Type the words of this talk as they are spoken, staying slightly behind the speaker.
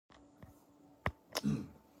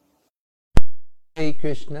Hare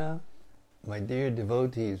Krishna, my dear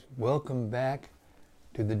devotees, welcome back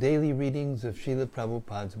to the daily readings of Srila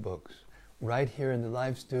Prabhupada's books, right here in the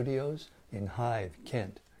live studios in Hythe,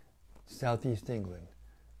 Kent, southeast England,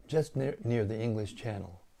 just near the English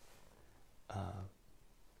Channel. We're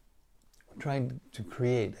trying to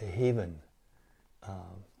create a haven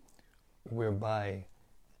whereby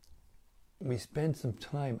we spend some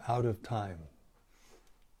time out of time.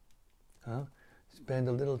 Spend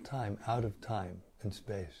a little time out of time and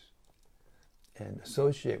space and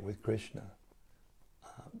associate with Krishna,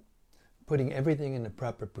 putting everything in the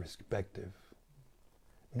proper perspective.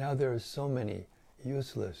 Now there are so many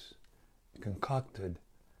useless, concocted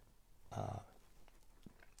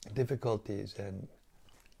difficulties and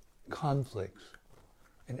conflicts,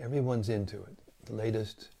 and everyone's into it. The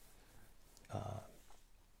latest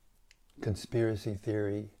conspiracy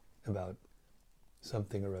theory about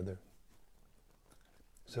something or other.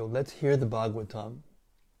 So let's hear the Bhagavatam,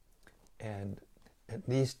 and at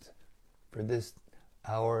least for this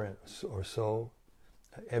hour or so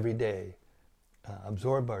every day,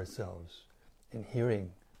 absorb ourselves in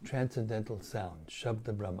hearing transcendental sound,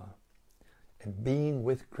 Shabda Brahma, and being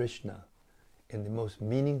with Krishna in the most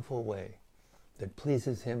meaningful way that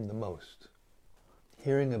pleases him the most,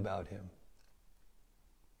 hearing about him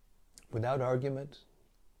without argument,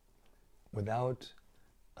 without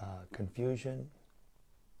confusion,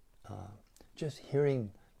 just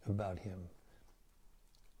hearing about him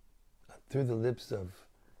through the lips of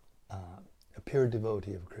a pure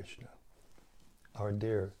devotee of Krishna, our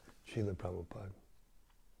dear Srila Prabhupada.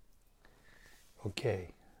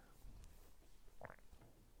 Okay.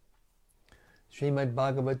 Srimad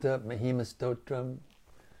Bhagavata Mahima Stotram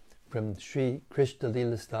from Sri Krishna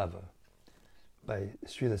Lila Stava by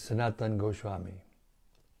Srila Sanatana Goswami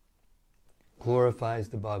glorifies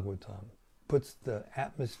the Bhagavatam, puts the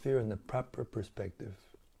atmosphere in the proper perspective,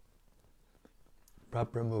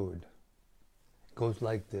 proper mood. It goes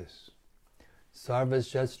like this. Sarva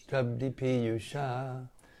Shastrabdi Piyusha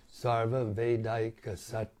Sarva Vedaika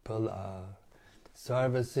Satpala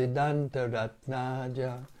Sarva Siddhanta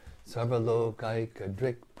Ratnaja Sarva Lokaika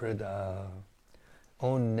Drik Prada.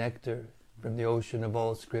 O nectar from the ocean of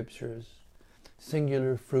all scriptures,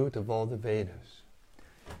 singular fruit of all the Vedas,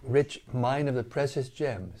 rich mine of the precious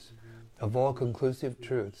gems, of all conclusive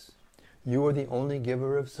truths, you are the only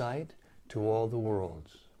giver of sight to all the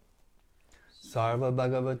worlds. Sarva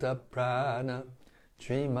Bhagavata Prana,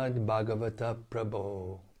 Srimad Bhagavata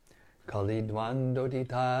Prabho,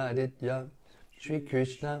 Kalidwandoditaditya, Sri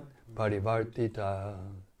Krishna Parivartita.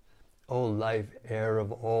 O life air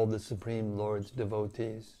of all the Supreme Lord's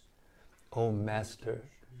devotees, O Master,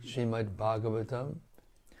 Srimad Bhagavatam,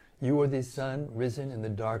 you are the sun risen in the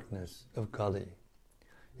darkness of Kali.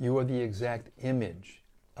 You are the exact image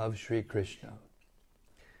of Sri Krishna.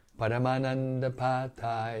 Paramananda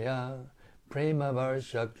Pataya Prema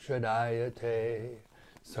Varshakshadayate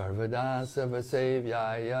Sarvada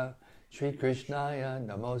Savasevyaya Sri Krishnaya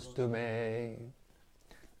Namostume.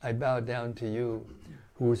 I bow down to you,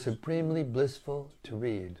 who are supremely blissful to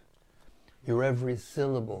read. Your every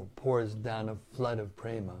syllable pours down a flood of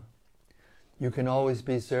prema. You can always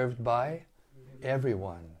be served by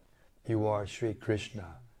everyone. You are Sri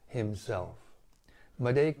Krishna himself.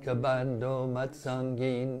 Madeka Bando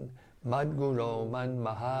Matsangin Madguro Man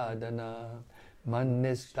Mahadana Man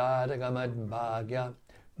Nistadaka Mad Bhagya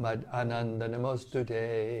Mad Ananda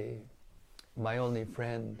Namostute. My only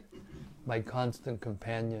friend, my constant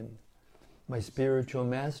companion, my spiritual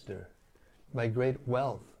master, my great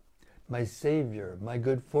wealth, my savior, my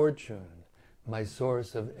good fortune, my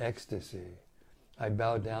source of ecstasy, I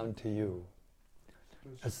bow down to you.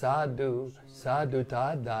 Asadu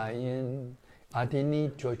saduta dayin atini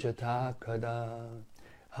chochata kada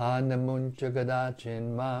hanamuncha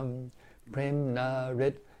gadachin mam premna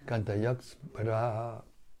rit kantayakspara.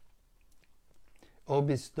 O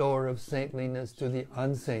bestower of saintliness to the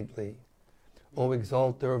unsaintly, O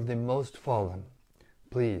exalter of the most fallen,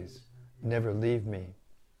 please never leave me.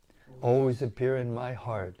 Always appear in my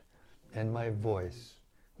heart and my voice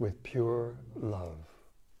with pure love.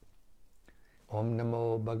 Om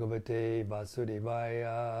Namo Bhagavate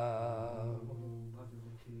Vasudevaya.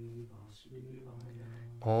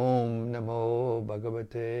 Om Namo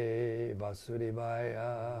Bhagavate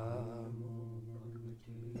Vasudevaya.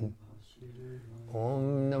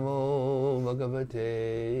 Om Namo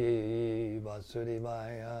Bhagavate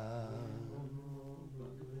Vasudevaya.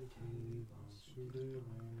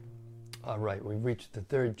 All right, we've reached the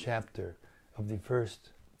third chapter of the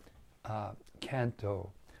first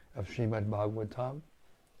canto of Srimad Bhagavatam,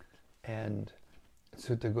 and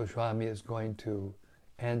Sutta Goswami is going to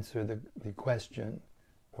answer the question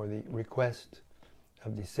or the request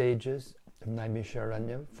of the sages of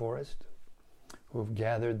Naimisharanya forest, who have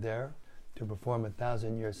gathered there to perform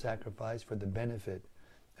 1,000-year sacrifice for the benefit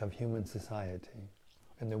of human society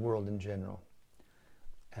and the world in general.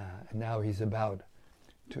 And now he's about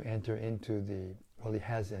to enter into he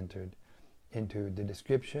has entered into the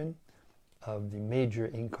description of the major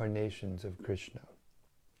incarnations of Krishna.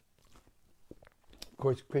 Of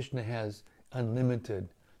course, Krishna has unlimited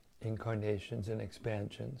incarnations and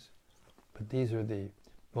expansions, but these are the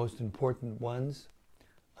most important ones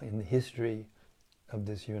in the history of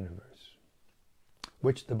this universe,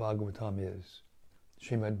 which the Bhagavatam is.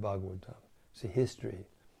 Srimad Bhagavatam. It's the history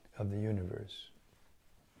of the universe.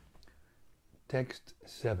 Text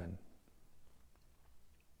 7.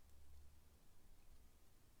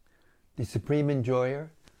 The Supreme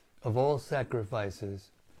Enjoyer of all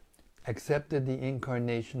sacrifices accepted the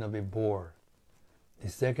incarnation of a boar, the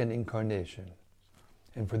second incarnation,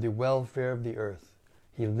 and for the welfare of the earth,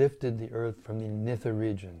 he lifted the earth from the Nitha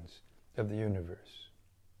regions of the universe.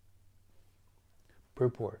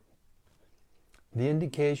 Purport. The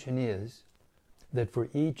indication is that for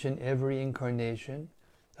each and every incarnation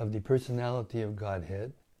of the personality of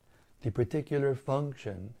Godhead, the particular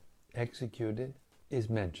function executed is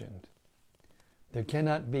mentioned. There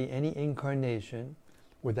cannot be any incarnation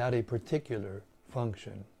without a particular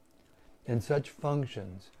function, and such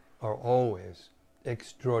functions are always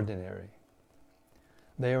extraordinary.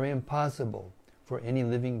 They are impossible for any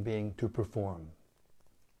living being to perform.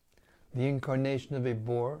 The incarnation of a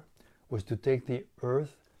boar was to take the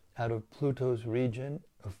earth out of Pluto's region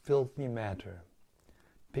of filthy matter.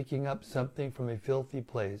 Picking up something from a filthy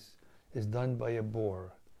place is done by a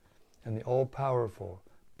boar, and the all-powerful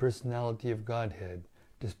personality of Godhead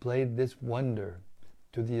displayed this wonder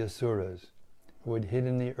to the Asuras who had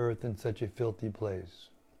hidden the earth in such a filthy place.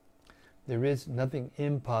 There is nothing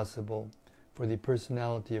impossible for the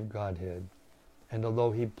personality of Godhead, and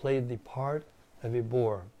although he played the part of a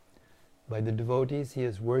boar, by the devotees he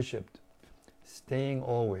is worshipped, staying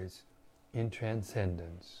always in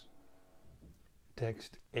transcendence.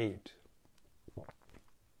 Text 8.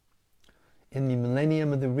 In the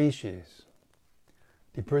millennium of the Rishis,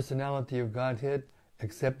 the personality of Godhead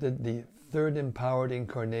accepted the third empowered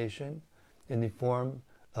incarnation in the form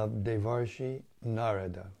of Devarshi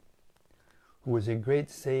Narada, who was a great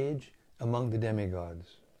sage among the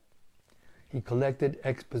demigods. He collected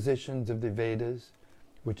expositions of the Vedas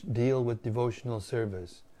which deal with devotional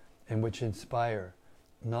service and which inspire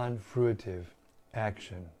non-fruitive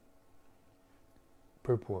action.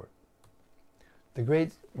 Purport. The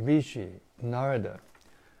great Rishi, Narada,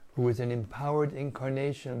 who is an empowered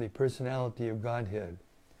incarnation of the personality of Godhead,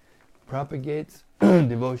 propagates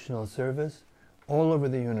devotional service all over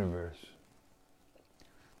the universe.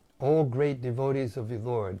 All great devotees of the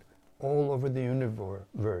Lord, all over the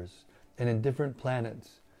universe, and in different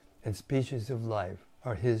planets and species of life,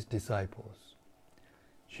 are his disciples.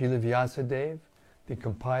 Srila Vyasadeva, the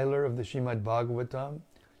compiler of the Srimad Bhagavatam,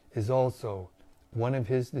 is also one of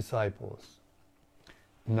his disciples.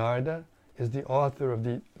 Narada is the author of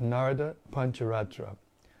the Narada Pancharatra,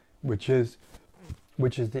 which is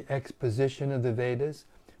the exposition of the Vedas,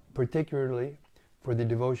 particularly for the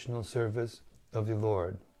devotional service of the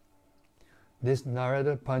Lord. This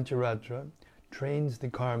Narada Pancharatra trains the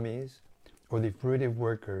karmis, or the fruitive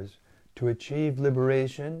workers, to achieve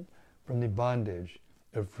liberation from the bondage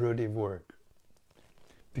of fruitive work.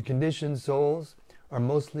 The conditioned souls are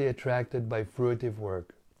mostly attracted by fruitive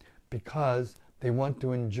work because they want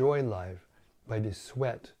to enjoy life by the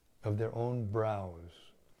sweat of their own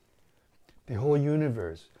brows. The whole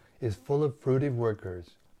universe is full of fruitive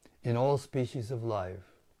workers in all species of life.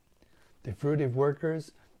 The fruitive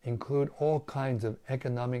workers include all kinds of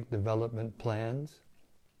economic development plans.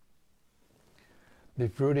 The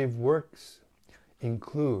fruitive works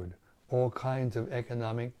include all kinds of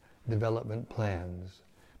economic development plans,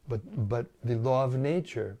 but the law of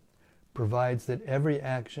nature provides that every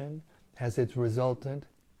action has its resultant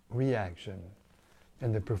reaction,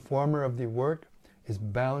 and the performer of the work is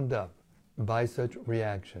bound up by such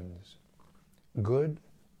reactions, good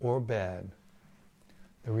or bad.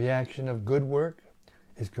 The reaction of good work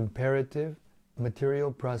is comparative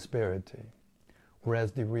material prosperity,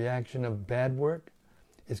 whereas the reaction of bad work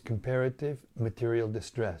is comparative material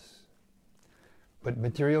distress. But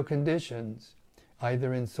material conditions,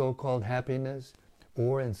 either in so-called happiness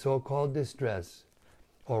or in so-called distress,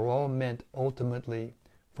 are all meant ultimately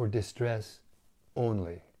for distress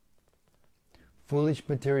only. Foolish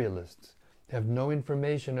materialists have no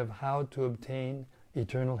information of how to obtain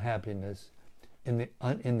eternal happiness in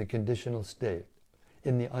the conditional state,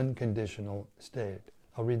 in the unconditional state.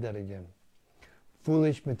 I'll read that again.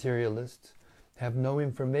 Foolish materialists have no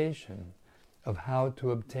information of how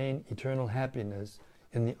to obtain eternal happiness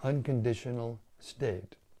in the unconditional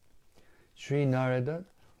state. Sri Narada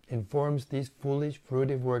informs these foolish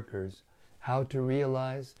fruitive workers how to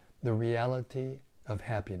realize the reality of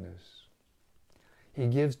happiness. He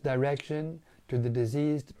gives direction to the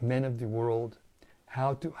diseased men of the world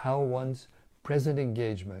how one's present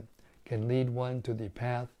engagement can lead one to the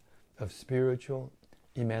path of spiritual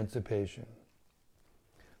emancipation.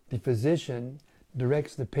 The physician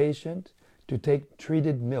directs the patient to take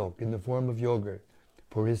treated milk in the form of yogurt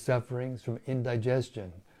for his sufferings from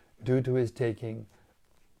indigestion due to his taking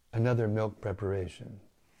another milk preparation.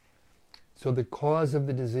 So the cause of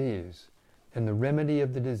the disease and the remedy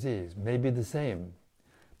of the disease may be the same,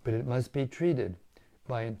 but it must be treated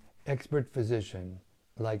by an expert physician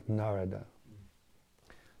like Narada.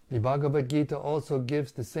 The Bhagavad Gita also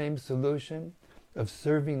gives the same solution of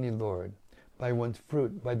serving the Lord by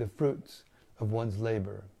the fruits of one's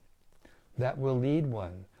labor. That will lead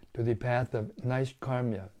one to the path of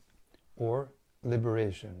Naishkarmya, or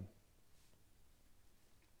liberation.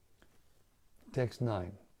 Text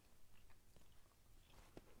 9.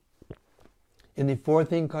 In the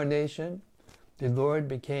fourth incarnation, the Lord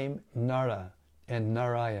became Nara and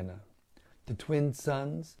Narayana, the twin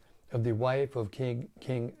sons of the wife of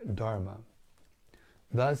King Dharma.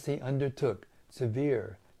 Thus he undertook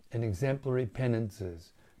severe and exemplary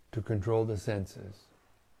penances to control the senses.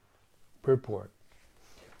 Purport.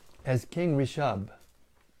 As King Rishabha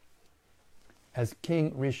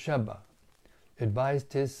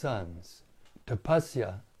advised his sons,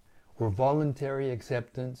 tapasya, or voluntary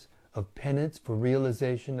acceptance of penance for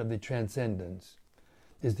realization of the transcendence,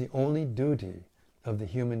 is the only duty of the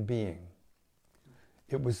human being.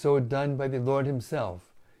 It was so done by the Lord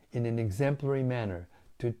himself in an exemplary manner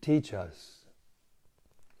to teach us.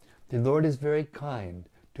 The Lord is very kind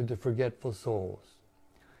to the forgetful souls.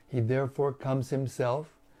 He therefore comes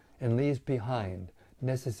himself and leaves behind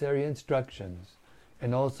necessary instructions,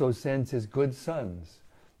 and also sends his good sons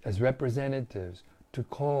as representatives to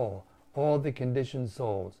call all the conditioned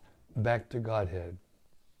souls back to Godhead.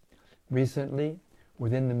 Recently,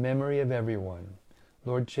 within the memory of everyone,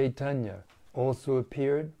 Lord Chaitanya also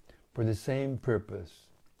appeared for the same purpose,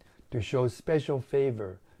 to show special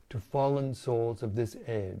favor to fallen souls of this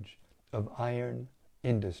age of iron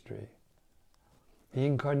industry. The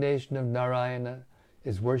incarnation of Narayana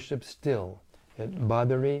is worshipped still at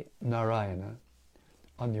Badari Narayana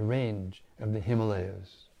on the range of the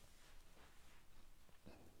Himalayas.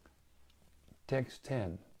 Text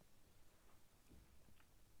 10.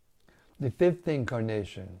 The fifth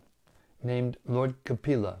incarnation, named Lord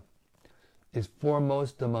Kapila, is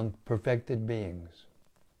foremost among perfected beings.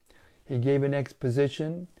 He gave an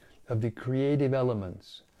exposition of the creative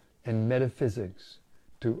elements and metaphysics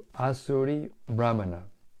to Asuri Brahmana,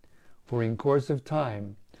 for in course of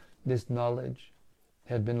time this knowledge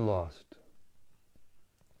had been lost.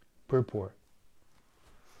 Purport.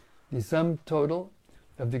 The sum total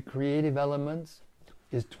of the creative elements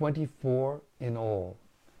is 24 in all.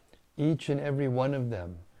 Each and every one of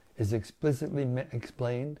them is explicitly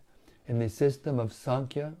explained in the system of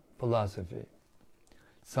Sankhya philosophy.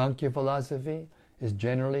 Sankhya philosophy is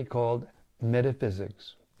generally called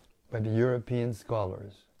metaphysics by the European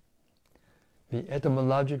scholars. The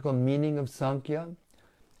etymological meaning of Sankhya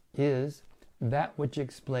is that which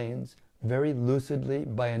explains very lucidly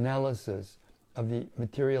by analysis of the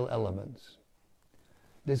material elements.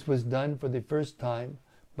 This was done for the first time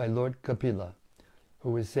by Lord Kapila,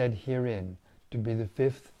 who is said herein to be the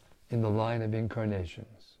fifth in the line of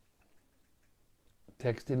incarnations.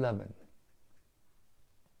 Text 11.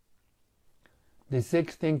 The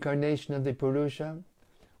sixth incarnation of the Purusha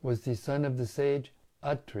was the son of the sage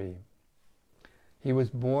Atri. He was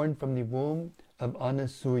born from the womb of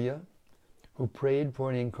Anasuya, who prayed for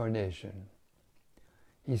an incarnation.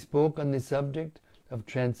 He spoke on the subject of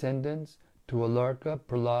transcendence to Alarka,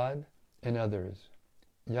 Prahlad, and others,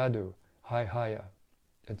 Yadu, Haihaya,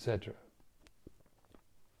 etc.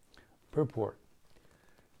 Purport.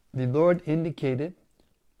 The Lord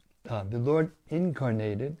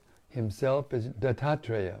incarnated himself as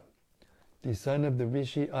Dattatreya, the son of the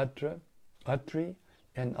Rishi Atri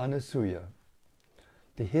and Anasuya.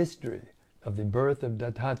 The history of the birth of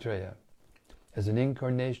Dattatreya as an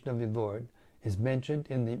incarnation of the Lord is mentioned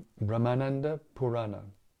in the Brahmananda Purana.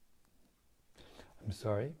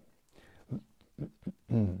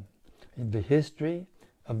 The history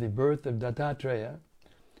of the birth of Dattatreya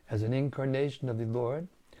as an incarnation of the Lord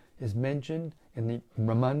is mentioned in the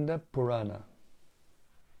Brahmanda Purana.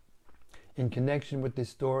 in connection with the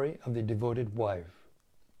story of the devoted wife.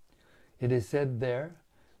 It is said there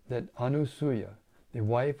that Anusuya, the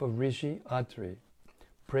wife of Rishi Atri,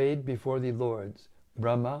 prayed before the lords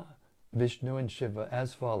Brahma, Vishnu, and Shiva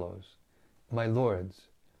as follows: "My lords,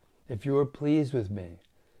 if you are pleased with me,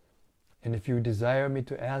 and if you desire me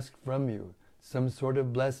to ask from you some sort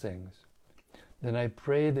of blessings, then I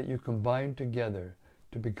pray that you combine together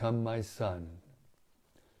to become my son."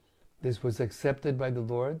 This was accepted by the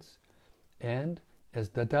lords, and as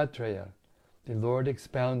Dattatreya, the Lord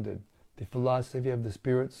expounded the philosophy of the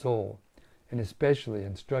spirit soul, and especially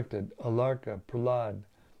instructed Alarka, Prahlad,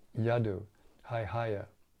 Yadu, Haihaya,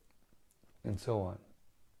 and so on.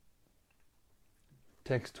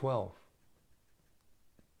 Text 12.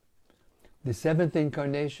 The seventh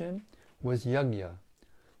incarnation was Yagya,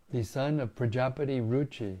 the son of Prajapati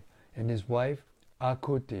Ruchi and his wife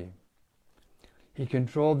Akuti. He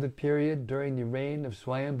controlled the period during the reign of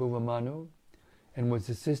Swayambhuva Manu and was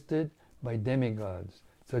assisted by demigods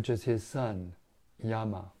such as his son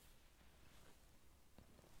Yama.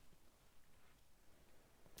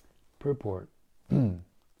 Purport.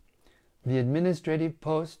 The administrative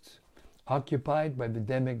posts occupied by the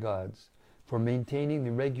demigods for maintaining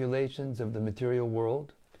the regulations of the material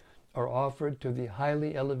world are offered to the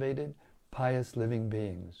highly elevated, pious living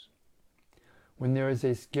beings. When there is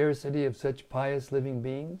a scarcity of such pious living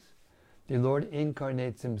beings, the Lord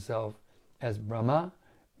incarnates himself as Brahma,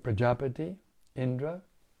 Prajapati, Indra,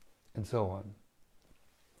 and so on,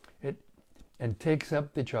 and takes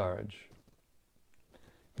up the charge.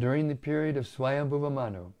 During the period of Swayambhuva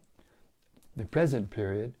Manu, the present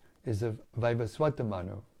period is of Vaivaswata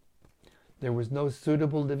Manu, there was no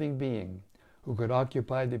suitable living being who could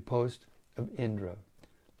occupy the post of Indra,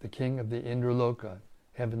 the king of the Indraloka,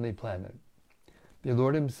 heavenly planet. The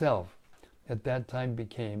Lord himself at that time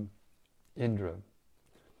became Indra.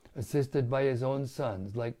 Assisted by his own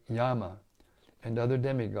sons like Yama and other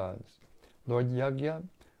demigods, Lord Yagya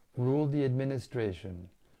ruled the administration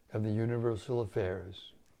of the universal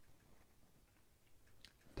affairs.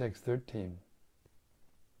 Text 13.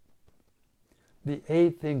 The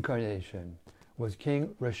eighth incarnation was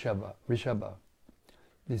King Rishabha,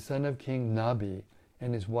 the son of King Nabi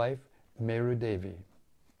and his wife Meru Devi.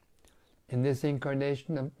 In this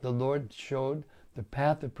incarnation, the Lord showed the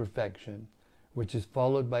path of perfection, which is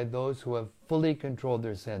followed by those who have fully controlled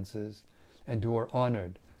their senses and who are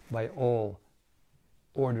honored by all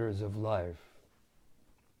orders of life.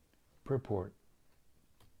 Purport.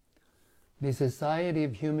 The society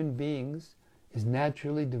of human beings is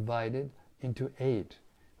naturally divided into 8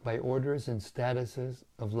 by orders and statuses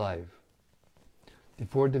of life. The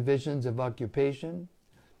 4 divisions of occupation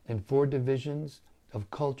and 4 divisions of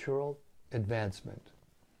cultural advancement.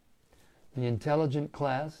 The intelligent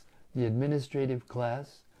class, the administrative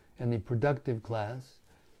class, and the productive class,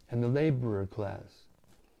 and the laborer class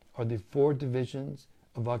are the 4 divisions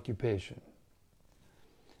of occupation.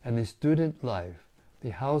 And the student life, the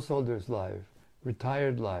householder's life,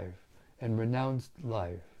 retired life, and renounced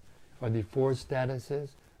life are the 4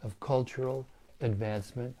 statuses of cultural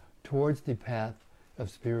advancement towards the path of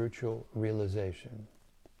spiritual realization.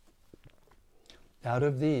 Out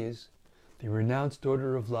of these, the renounced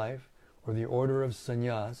order of life, or the order of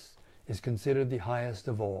sannyas, is considered the highest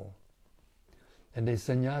of all. And a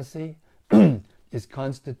sannyasi is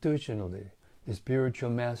constitutionally the spiritual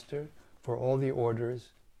master for all the orders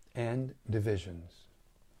and divisions.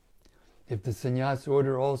 If the sannyas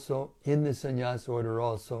order also, in the sannyas order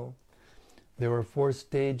also, there are 4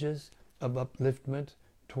 stages of upliftment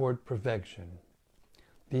toward perfection.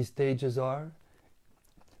 These stages are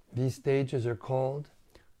called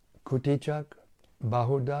Kutichak,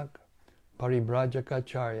 Bahudak,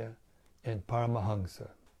 Paribrajakacharya, and Paramahansa.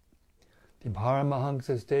 The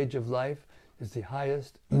Paramahansa stage of life is the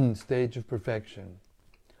highest stage of perfection.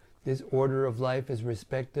 This order of life is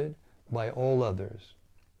respected by all others.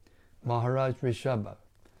 Maharaj Rishabha,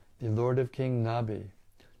 the lord of King Nabi,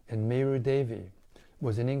 and Meru Devi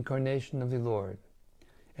was an incarnation of the Lord,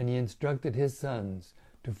 and he instructed his sons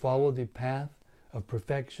to follow the path of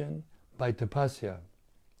perfection by tapasya,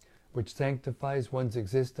 which sanctifies one's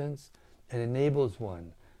existence and enables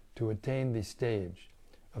one to attain the stage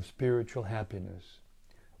of spiritual happiness,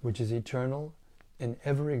 which is eternal and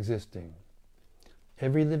ever-existing.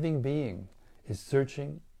 Every living being is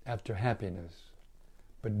searching after happiness,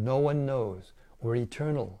 but no one knows where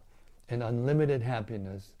eternal and unlimited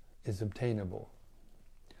happiness is obtainable.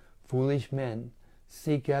 Foolish men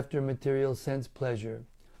seek after material sense pleasure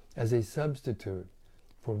as a substitute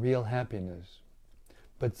for real happiness,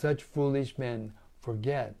 but such foolish men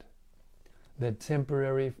forget that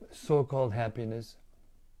temporary so-called happiness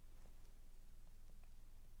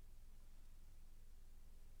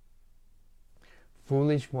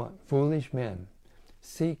Foolish men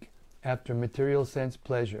seek after material sense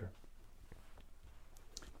pleasure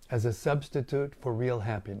as a substitute for real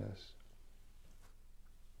happiness.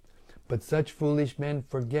 But such foolish men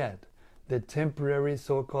forget that temporary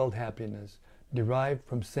so-called happiness derived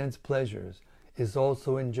from sense pleasures is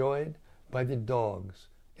also enjoyed by the dogs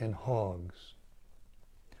and hogs.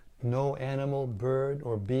 No animal, bird,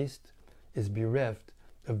 or beast is bereft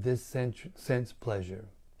of this sense pleasure.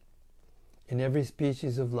 In every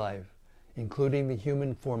species of life, including the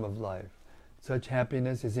human form of life, such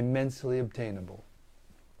happiness is immensely obtainable.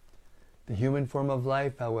 The human form of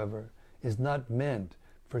life, however, is not meant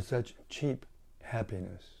for such cheap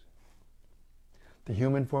happiness. The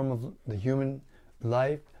human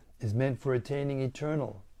life is meant for attaining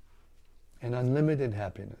eternal and unlimited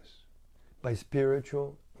happiness by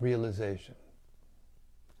spiritual realization.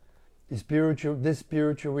 This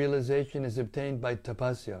spiritual realization is obtained by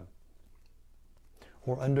tapasya,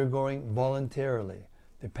 or undergoing voluntarily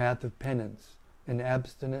the path of penance and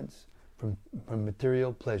abstinence from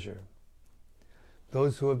material pleasure.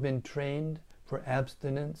 Those who have been trained for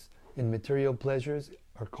abstinence in material pleasures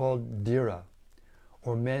are called dhira,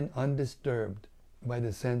 or men undisturbed by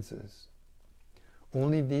the senses.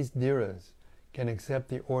 Only these dhiras can accept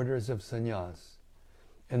the orders of sannyas,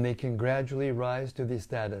 and they can gradually rise to the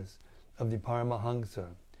status of the Paramahamsa,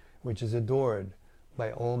 which is adored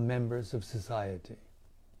by all members of society.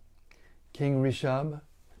 King Rishabh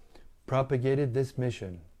propagated this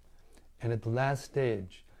mission, and at the last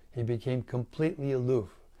stage he became completely aloof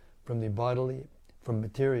from the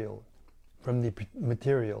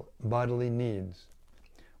material bodily needs,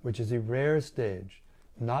 which is a rare stage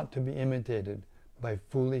not to be imitated by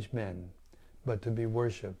foolish men, but to be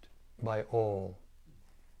worshipped by all.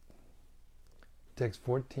 Text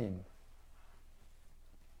 14.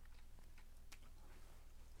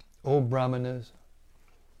 O Brahmanas,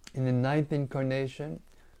 in the 9th incarnation,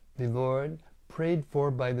 the Lord, prayed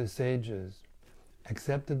for by the sages,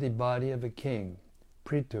 accepted the body of a king,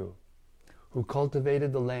 Prithu, who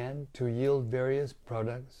cultivated the land to yield various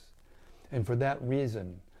products, and for that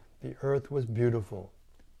reason the earth was beautiful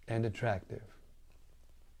and attractive.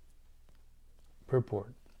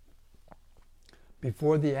 Purport.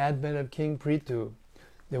 Before the advent of King Prithu,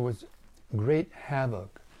 there was great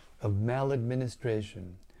havoc of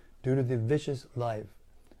maladministration due to the vicious life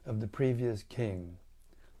of the previous king,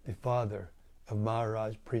 the father of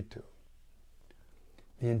Maharaj Prithu.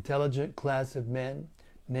 The intelligent class of men,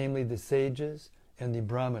 namely the sages and the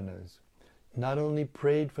brahmanas, not only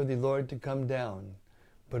prayed for the Lord to come down,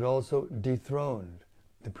 but also dethroned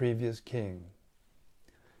the previous king.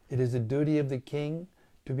 It is the duty of the king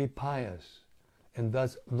to be pious and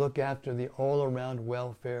thus look after the all-around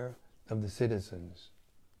welfare of the citizens.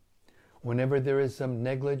 Whenever there is some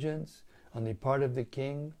negligence on the part of the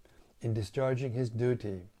king in discharging his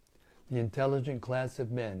duty, the intelligent class of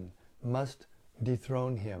men must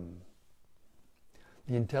dethrone him.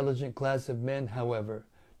 The intelligent class of men, however,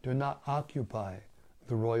 do not occupy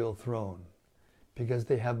the royal throne, because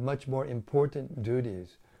they have much more important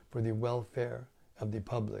duties for the welfare of the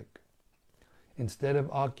public. Instead of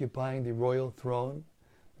occupying the royal throne,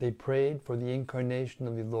 they prayed for the incarnation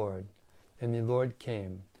of the Lord, and the Lord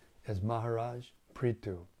came as Maharaj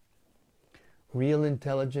Prithu. Real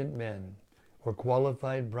intelligent men, or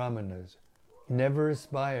qualified brahmanas, never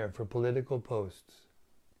aspire for political posts.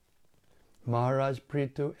 Maharaj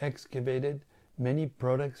Prithu excavated many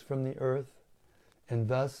products from the earth, and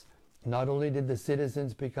thus not only did the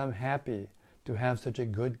citizens become happy to have such a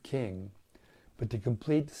good king, but the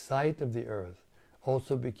complete sight of the earth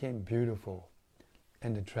also became beautiful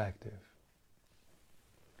and attractive.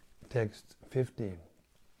 Text 15.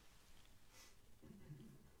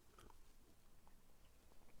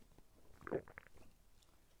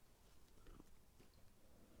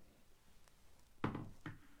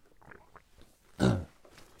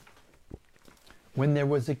 When there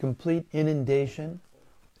was a complete inundation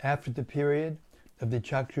after the period of the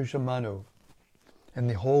Chakshusha Manu, and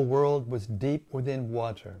the whole world was deep within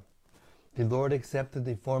water, the Lord accepted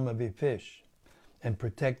the form of a fish and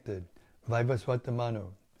protected Vaivasvata Manu,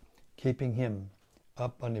 keeping him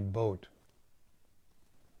up on a boat.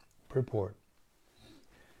 Purport.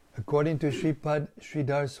 According to Sripad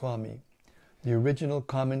Sridhar Swami, the original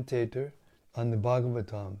commentator on the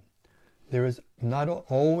Bhagavatam, there is not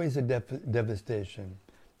always a devastation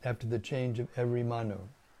after the change of every Manu.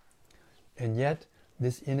 And yet,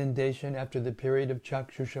 this inundation after the period of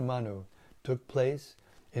Chakshusha Manu took place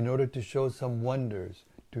in order to show some wonders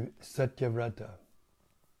to Satyavrata.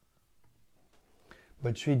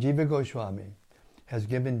 But Sri Jiva Goswami has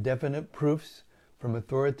given definite proofs from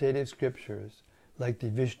authoritative scriptures like the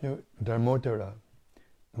Vishnu Dharmottara,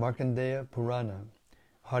 Markandeya Purana,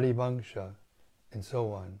 Harivangsha, and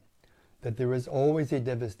so on, that there is always a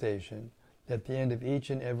devastation at the end of each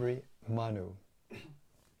and every Manu.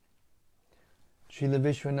 Srila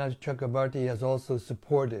Vishwanath Chakrabarti has also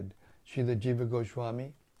supported Srila Jiva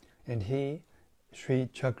Goswami, and he, Sri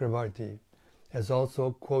Chakrabarti, has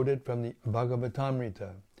also quoted from the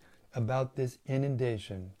Bhagavatamrita about this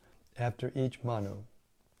inundation after each Manu.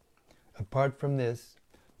 Apart from this,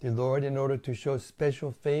 the Lord, in order to show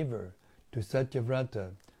special favor to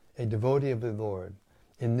Satyavrata, a devotee of the Lord,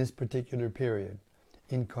 in this particular period,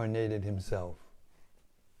 incarnated himself.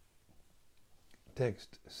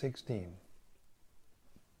 Text 16.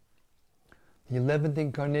 The 11th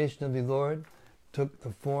incarnation of the Lord took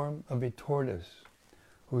the form of a tortoise,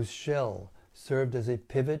 whose shell served as a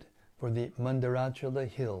pivot for the Mandarachala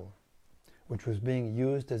hill, which was being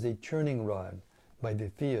used as a churning rod by the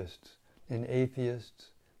theists and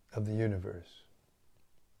atheists of the universe.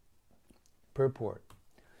 Purport.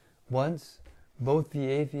 Once, both the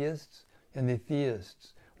atheists and the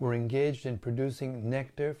theists were engaged in producing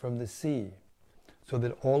nectar from the sea, so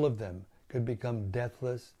that all of them could become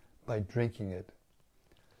deathless by drinking it.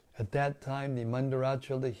 At that time, the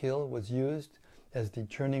Mandarachala hill was used as the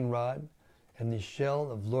churning rod, and the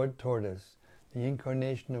shell of Lord Tortoise, the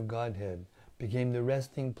incarnation of Godhead, became the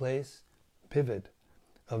resting place, pivot,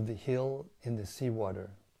 of the hill in the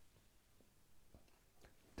seawater.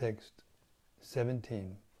 Text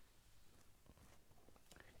 17.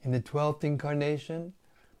 In the 12th incarnation,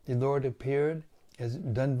 the Lord appeared as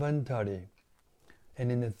Dhanvantari,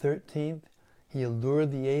 and in the 13th, he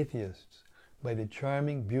allured the atheists by the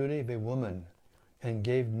charming beauty of a woman and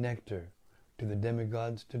gave nectar to the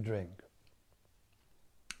demigods to drink.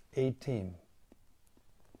 18.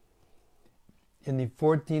 In the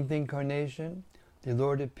 14th incarnation, the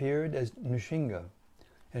Lord appeared as Nrsimha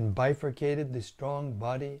and bifurcated the strong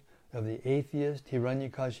body of the atheist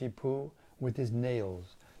Hiranyakashipu with his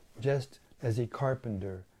nails, just as a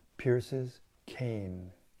carpenter pierces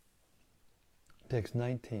cane. Text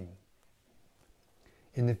 19.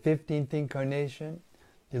 In the 15th incarnation,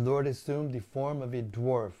 the Lord assumed the form of a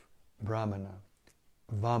dwarf, Brahmana,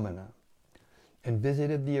 Vamana, and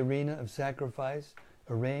visited the arena of sacrifice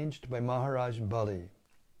arranged by Maharaj Bali.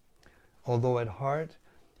 Although at heart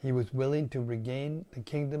he was willing to regain the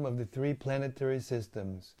kingdom of the 3 planetary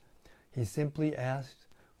systems, he simply asked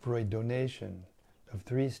for a donation of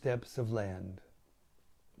 3 steps of land.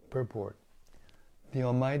 Purport. The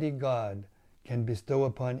Almighty God can bestow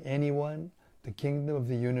upon anyone the kingdom of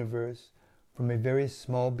the universe from a very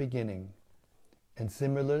small beginning, and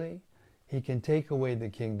similarly, he can take away the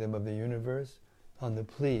kingdom of the universe on the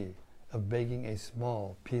plea of begging a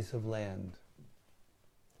small piece of land.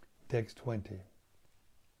 Text 20.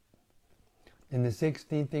 In the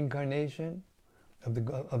 16th incarnation of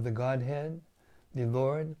the Godhead, the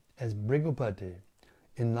Lord, as Bhrigupati,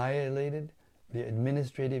 annihilated the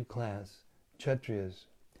administrative class, Kshatriyas,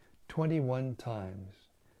 21 times,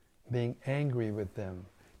 being angry with them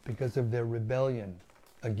because of their rebellion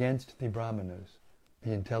against the Brahmanas,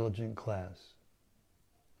 the intelligent class.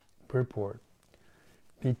 Purport.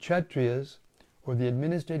 The Kshatriyas, or the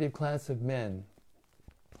administrative class of men,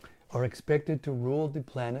 are expected to rule the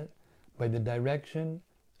planet by the direction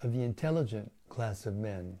of the intelligent class of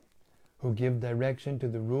men, who give direction to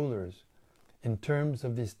the rulers in terms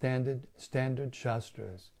of the standard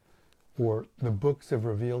shastras, or the books of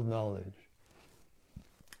revealed knowledge.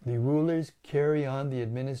 The rulers carry on the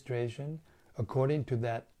administration according to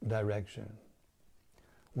that direction.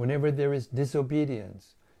 Whenever there is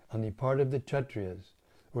disobedience on the part of the Kshatriyas,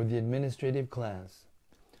 or the administrative class,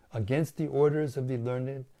 against the orders of the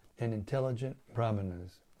learned and intelligent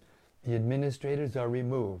Brahmanas, the administrators are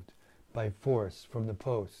removed by force from the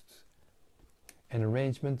posts, and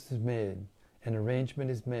arrangement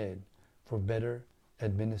is made for better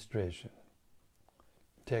administration.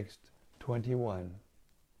 Text 21.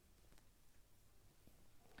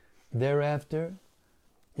 Thereafter,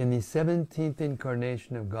 in the 17th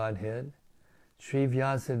incarnation of Godhead, Sri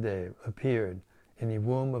Vyasadeva appeared in the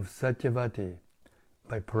womb of Satyavati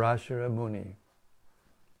by Parashara Muni.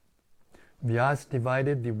 Vyas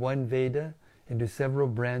divided the one Veda into several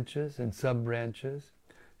branches and sub-branches,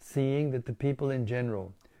 seeing that the people in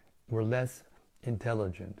general were less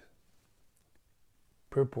intelligent.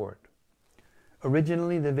 Purport.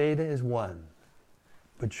 Originally the Veda is one,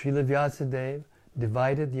 but Srila Vyasadeva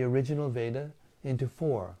divided the original Veda into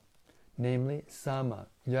 4, namely Sama,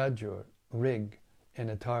 Yajur, Rig, and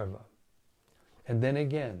Atharva. And then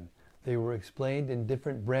again, they were explained in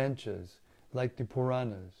different branches, like the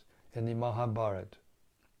Puranas and the Mahabharata.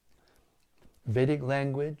 Vedic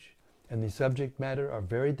language and the subject matter are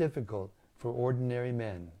very difficult for ordinary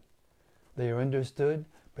men. They are understood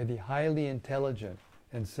by the highly intelligent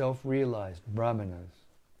and self-realized Brahmanas.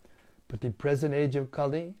 But the present age of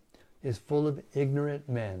Kali is full of ignorant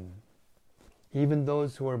men. Even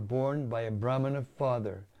those who are born by a Brahmana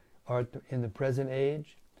father are, in the present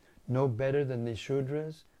age, no better than the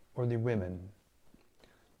Shudras or the women.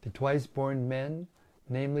 The twice-born men,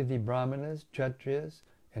 namely the Brahmanas, Kshatriyas,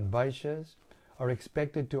 and Vaishyas, are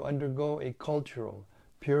expected to undergo a cultural,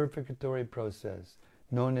 purificatory process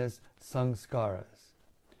known as sanskaras.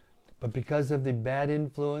 But because of the bad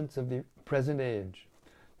influence of the present age,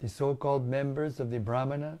 the so-called members of the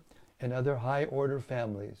Brahmana and other high-order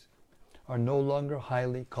families are no longer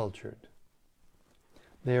highly cultured.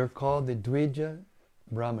 They are called the Dvija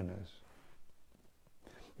Brahmanas.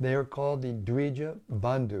 They are called the Dvija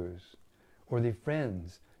Bandhus, or the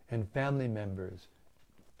friends and family members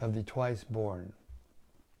of the twice-born.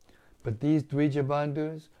 But these Dvija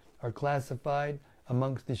Bandhus are classified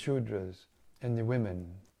amongst the Shudras and the women.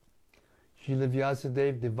 Srila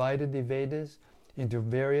Vyasadeva divided the Vedas into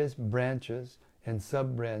various branches and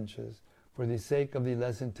sub-branches for the sake of the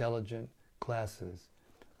less intelligent classes,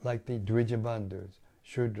 like the Dvija Bandhus,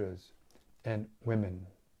 Shudras, and women.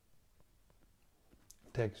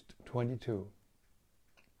 Text 22.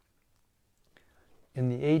 In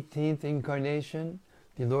the 18th incarnation,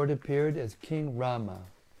 the Lord appeared as King Rama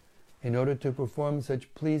in order to perform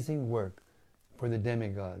such pleasing work for the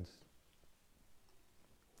demigods.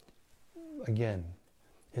 Again,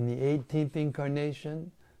 in the 18th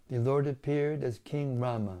incarnation, the Lord appeared as King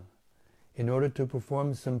Rama in order to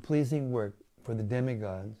perform some pleasing work for the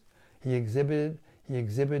demigods. He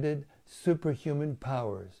exhibited superhuman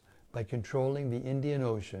powers by controlling the Indian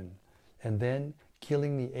Ocean and then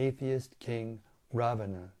killing the atheist king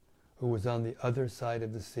Ravana, who was on the other side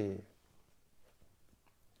of the sea.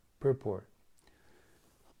 Purport.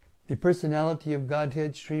 The personality of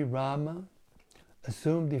Godhead Sri Rama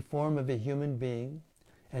assumed the form of a human being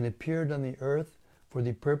and appeared on the earth for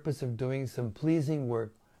the purpose of doing some pleasing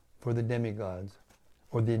work for the demigods,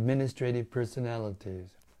 or the administrative personalities,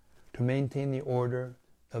 to maintain the order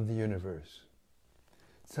of the universe.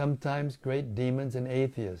 Sometimes great demons and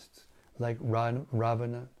atheists, like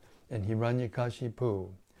Ravana and Hiranyakashipu,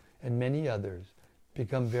 and many others,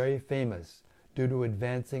 become very famous due to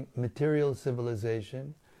advancing material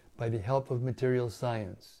civilization by the help of material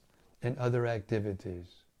science and other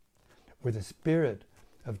activities, with a spirit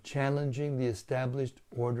of challenging the established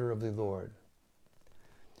order of the Lord.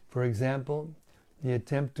 For example, the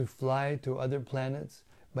attempt to fly to other planets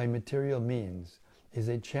by material means is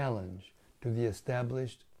a challenge to the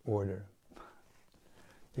established order.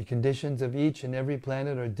 The conditions of each and every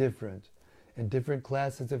planet are different, and different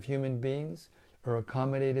classes of human beings are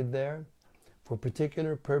accommodated there for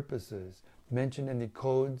particular purposes mentioned in the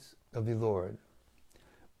codes of the Lord.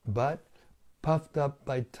 But, puffed up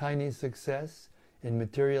by tiny success in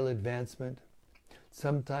material advancement,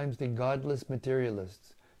 sometimes the godless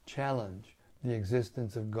materialists challenge the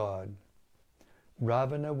existence of God.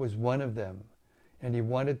 Ravana was one of them, and he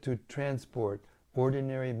wanted to transport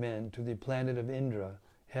ordinary men to the planet of Indra,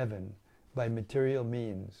 heaven, by material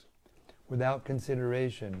means, without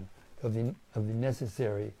consideration of the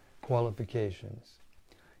necessary qualifications.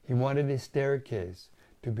 He wanted a staircase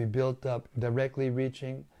to be built up directly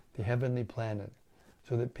reaching the heavenly planet,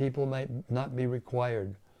 so that people might not be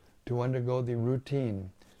required to undergo the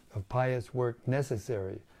routine of pious work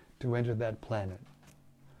necessary to enter that planet.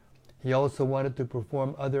 He also wanted to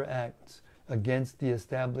perform other acts against the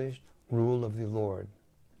established rule of the Lord.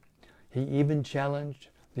 He even challenged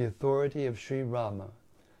the authority of Sri Rama,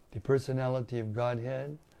 the personality of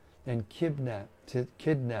Godhead, and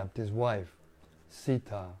kidnapped his wife,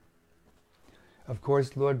 Sita. Of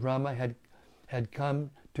course, Lord Rama had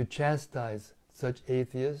come to chastise such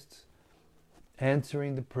atheists,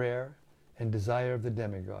 answering the prayer and desire of the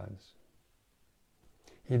demigods.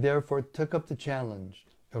 He therefore took up the challenge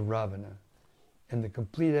of Ravana, and the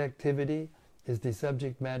complete activity is the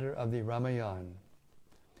subject matter of the Ramayana.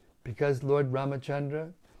 Because Lord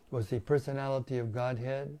Ramachandra was the personality of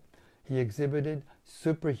Godhead, he exhibited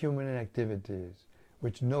superhuman activities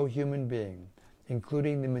which no human being,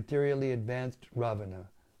 including the materially advanced Ravana,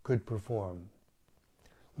 could perform.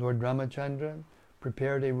 Lord Ramachandra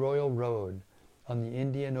prepared a royal road on the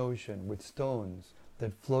Indian Ocean with stones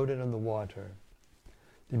that floated on the water.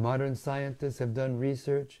 The modern scientists have done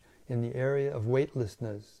research in the area of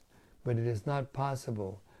weightlessness, but it is not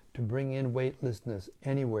possible to bring in weightlessness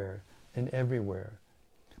anywhere and everywhere.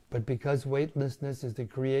 But because weightlessness is the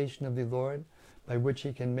creation of the Lord, by which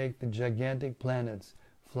he can make the gigantic planets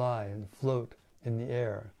fly and float in the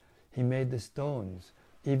air. He made the stones,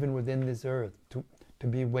 even within this earth, to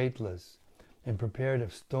be weightless, and prepared a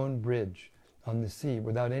stone bridge on the sea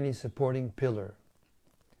without any supporting pillar.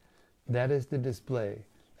 That is the display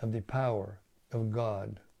of the power of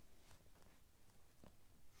God.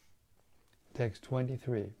 Text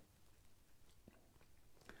 23.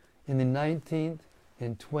 In the 19th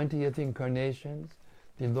and 20th incarnations,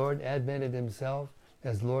 the Lord advented himself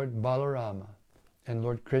as Lord Balarama and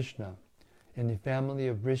Lord Krishna in the family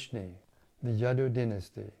of Vrishni, the Yadu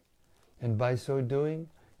dynasty, and by so doing,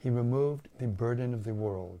 he removed the burden of the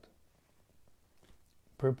world.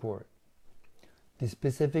 Purport. The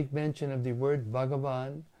specific mention of the word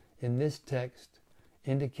Bhagavan in this text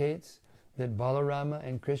indicates that Balarama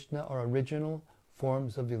and Krishna are original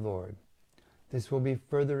forms of the Lord. This will be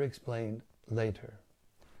further explained later.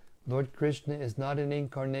 Lord Krishna is not an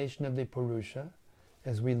incarnation of the Purusha,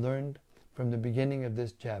 as we learned from the beginning of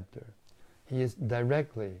this chapter. He is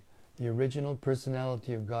directly the original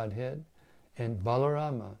personality of Godhead, and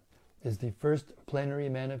Balarama is the first plenary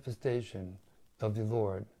manifestation of the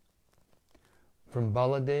Lord. From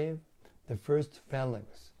Baladev, the first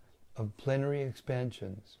phalanx of plenary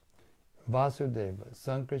expansions, Vasudeva,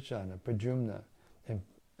 Sankrishana, Pradyumna, and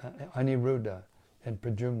Aniruddha and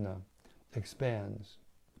Pradyumna expands.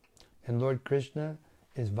 And Lord Krishna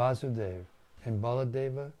is Vasudeva, and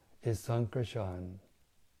Baladeva is Sankarshan.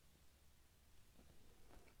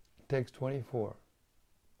 Text 24.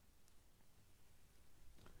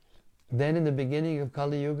 Then in the beginning of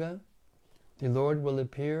Kali Yuga, the Lord will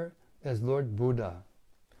appear as Lord Buddha,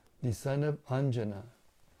 the son of Anjana,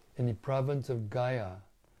 in the province of Gaya,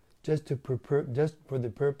 just for the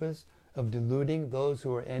purpose of deluding those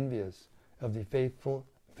who are envious of the faithful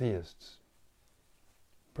theists.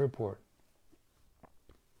 Purport.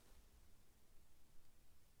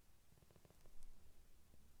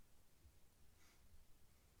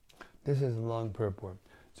 This is a long purport.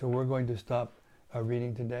 So we're going to stop our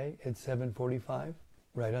reading today. It's 7:45,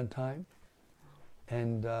 right on time.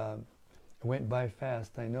 And it went by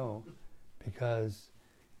fast, I know, because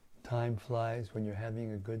time flies when you're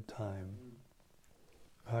having a good time.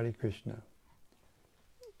 Hare Krishna.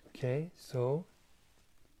 Okay, so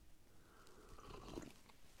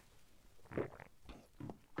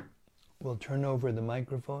we'll turn over the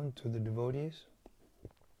microphone to the devotees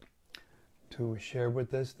to share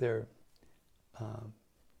with us their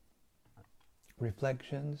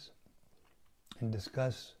reflections and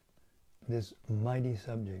discuss this mighty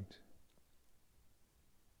subject.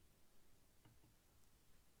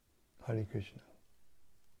 Hare Krishna.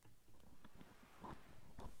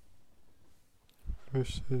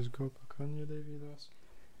 First is Gopakanya Devi Das.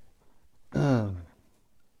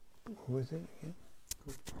 Who was it again?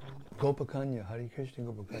 Gopakanya. Hare Krishna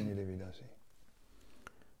Gopakanya Devi Dasi.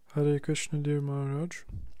 Hare Krishna, dear Maharaj.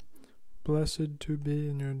 Blessed to be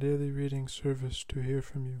in your daily reading service to hear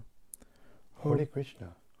from you. Hare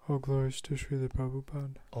Krishna. All glories to Srila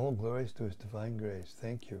Prabhupada. All glories to His divine grace.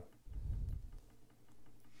 Thank you.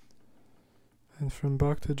 And from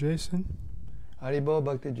Bhakta Jason. Haribo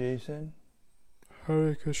Bhakta Jason.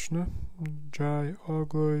 Hare Krishna. Jai. All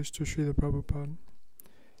glories to Srila Prabhupada.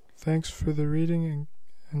 Thanks for the reading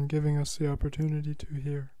and giving us the opportunity to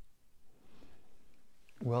hear.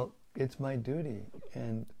 Well, it's my duty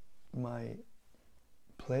and my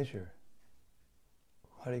pleasure.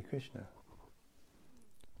 Hare Krishna.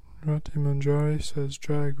 Rati Manjari says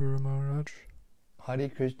Jai Guru Maharaj. Hare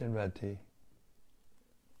Krishna Rati.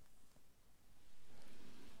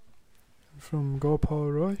 From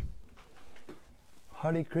Gopal Roy.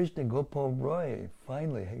 Hare Krishna Gopal Roy.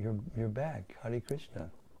 Finally, you're back. Hare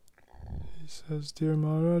Krishna. He says, Dear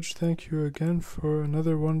Maharaj, thank you again for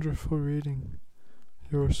another wonderful reading.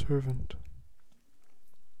 Your servant.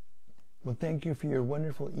 Well, thank you for your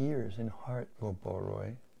wonderful ears and heart, Gopal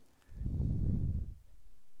Roy.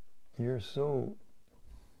 You're so,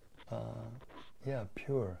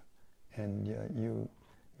 pure, and you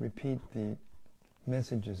repeat the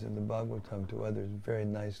messages of the Bhagavatam to others very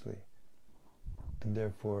nicely, and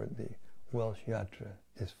therefore the Welsh Yatra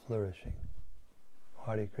is flourishing.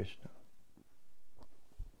 Hare Krishna.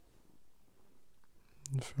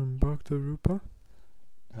 And from Bhakta Rupa.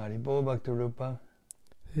 Haribo Bhakta Rupa.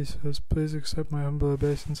 He says, please accept my humble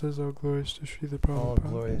obeisances, all glories to Srila Prabhupada. All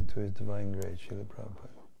glories to His divine grace, Srila Prabhupada.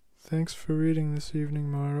 Thanks for reading this evening,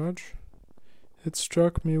 Maharaj. It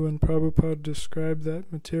struck me when Prabhupada described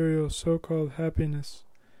that material so-called happiness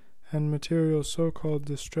and material so-called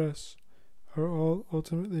distress are all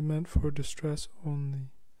ultimately meant for distress only.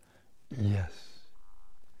 Yes.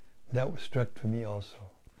 That was struck to me also.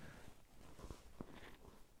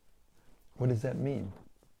 What does that mean?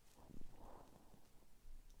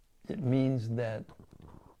 it means that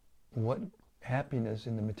what happiness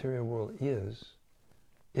in the material world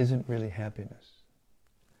isn't really happiness.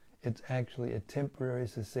 It's actually a temporary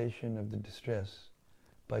cessation of the distress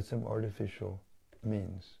by some artificial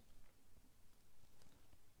means.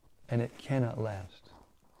 And it cannot last.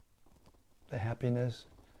 The happiness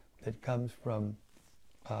that comes from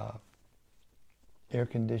air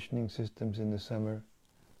conditioning systems in the summer,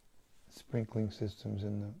 sprinkling systems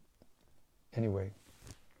in the, anyway,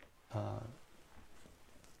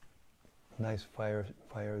 nice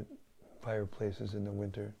fireplaces in the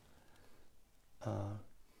winter.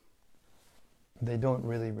 They don't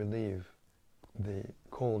really relieve the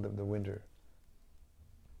cold of the winter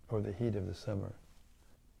or the heat of the summer.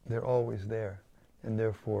 They're always there, and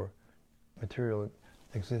therefore material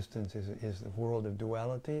existence is the world of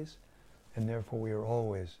dualities, and therefore we are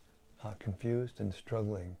always confused and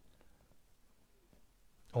struggling.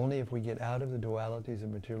 Only if we get out of the dualities of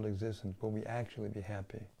material existence will we actually be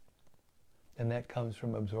happy. And that comes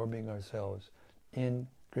from absorbing ourselves in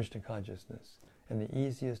Krishna consciousness. And the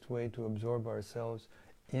easiest way to absorb ourselves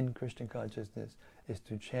in Krishna consciousness is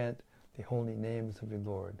to chant the holy names of the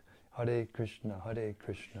Lord. Hare Krishna,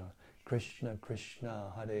 Krishna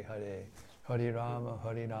Krishna, Hare Hare, Hare Rama,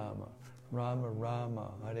 Rama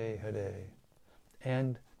Rama, Hare Hare.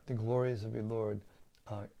 And the glories of the Lord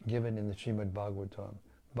given in the Srimad Bhagavatam,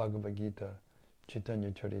 Bhagavad Gita,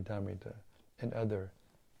 Chaitanya Charitamrita, and other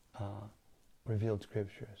revealed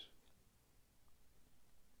scriptures.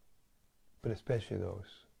 But especially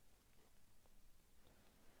those.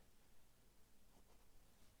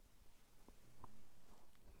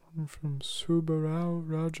 And from Subbarao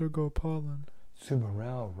Rajagopalan.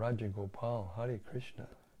 Subbarao Rajagopal, Hare Krishna.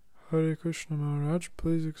 Hare Krishna Maharaj,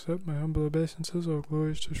 please accept my humble obeisances. All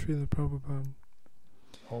glories to Srila Prabhupada.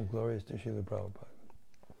 All glories to Srila Prabhupada.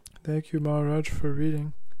 Thank you, Maharaj, for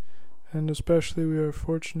reading, and especially we are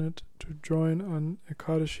fortunate to join on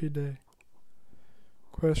Ekadashi day.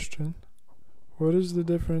 Question: what is the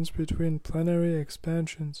difference between plenary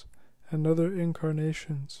expansions and other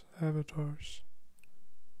incarnations, avatars?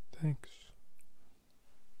 Thanks.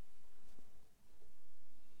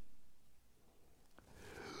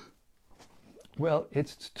 Well,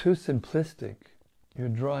 it's too simplistic. You're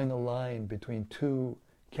drawing a line between two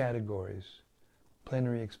categories,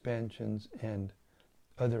 plenary expansions and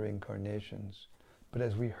other incarnations. But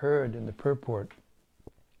as we heard in the purport,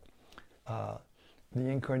 the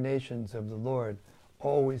incarnations of the Lord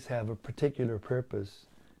always have a particular purpose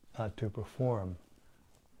to perform.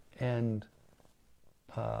 And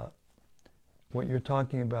what you're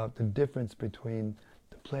talking about, the difference between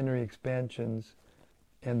the plenary expansions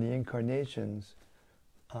and the incarnations,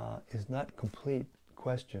 is not a complete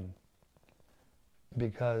question,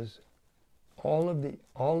 because all of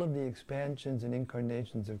the expansions and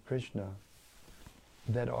incarnations of Krishna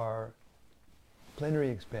that are plenary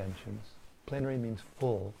expansions, plenary means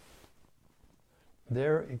full,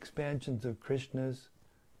 they're expansions of Krishna's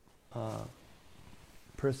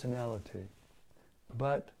personality.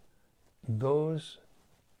 But those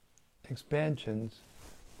expansions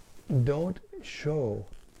don't show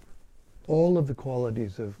all of the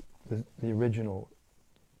qualities of the original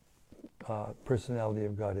personality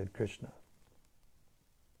of Godhead Krishna.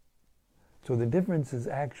 So the difference is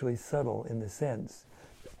actually subtle in the sense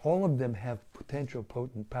all of them have potential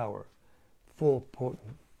potent power, full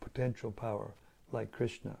potent potential power like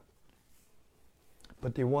Krishna.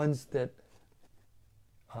 But the ones that,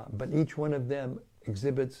 but each one of them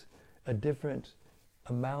exhibits a different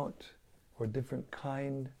amount or different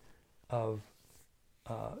kind of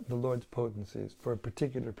the Lord's potencies for a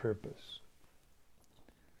particular purpose.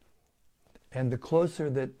 And the closer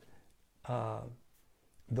that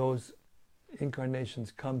those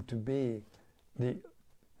incarnations come to be the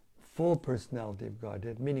full personality of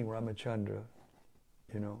Godhead, meaning Ramachandra,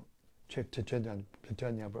 Chaitanya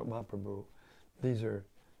Mahaprabhu, these are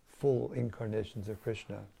full incarnations of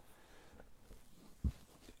Krishna.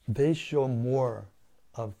 They show more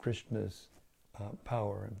of Krishna's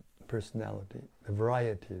power and personality, the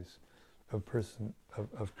varieties of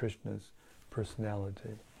Krishna's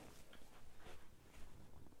personality.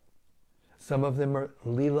 Some of them are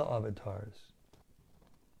Leela avatars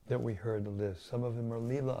that we heard the list. Some of them are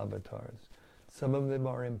Leela avatars. Some of them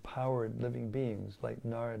are empowered living beings like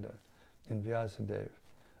Narada and Vyasadeva,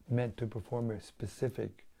 meant to perform a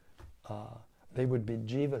specific, they would be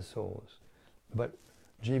jiva souls, but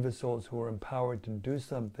jiva souls who are empowered to do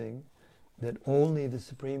something that only the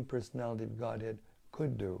Supreme Personality of Godhead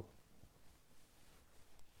could do.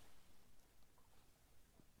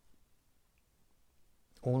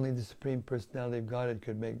 Only the Supreme Personality of Godhead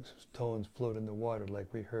could make stones float in the water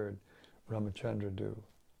like we heard Ramachandra do,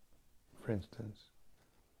 for instance.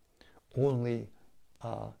 Only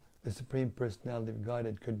the Supreme Personality of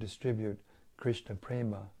Godhead could distribute Krishna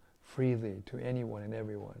Prema freely to anyone and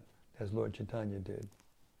everyone, as Lord Chaitanya did,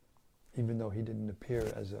 even though he didn't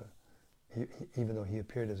appear as even though he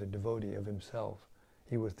appeared as a devotee of himself.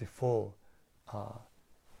 He was the full,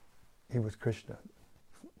 he was Krishna,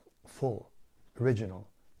 full, original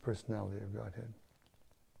personality of Godhead.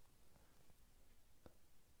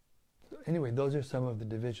 So anyway, those are some of the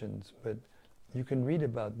divisions, but you can read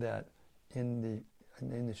about that in the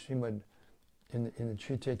Srimad, in the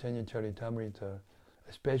Sri Chaitanya Charitamrita,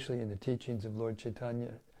 especially in the teachings of Lord Chaitanya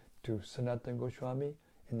to Sanatana Goswami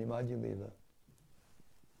in the Madhya Lila,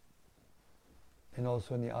 and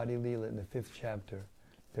also in the Adi Lila in the 5th chapter.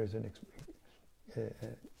 There's an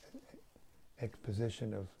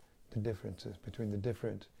exposition of the differences between the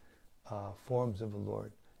different forms of the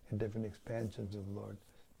Lord and different expansions of the Lord,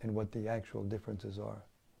 and what the actual differences are.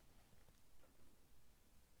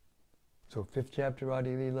 So 5th chapter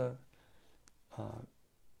Adi Lila,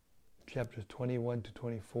 chapters 21 to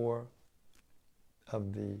 24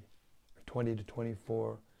 of the 20 to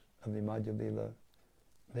 24 of the Madhya Lila,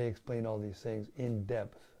 they explain all these things in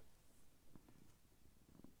depth.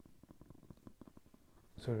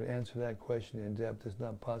 So to answer that question in depth is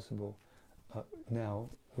not possible now.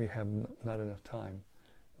 We have not enough time.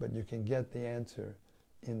 But you can get the answer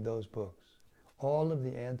in those books. All of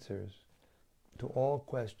the answers to all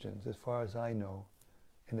questions, as far as I know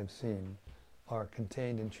and have seen, are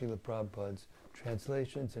contained in Srila Prabhupada's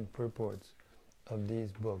translations and purports of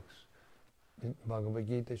these books, Bhagavad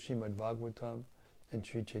Gita, Srimad Bhagavatam, and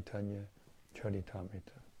Sri Chaitanya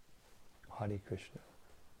Charitamrita. Hare Krishna.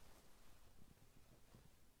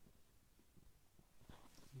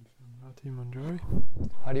 Rati Manjari.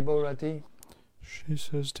 Haribo Rati. She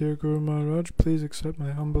says, Dear Guru Maharaj, please accept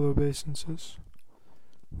my humble obeisances.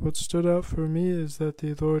 What stood out for me is that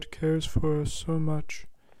the Lord cares for us so much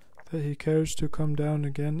that he cares to come down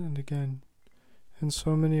again and again, in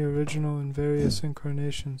so many original and various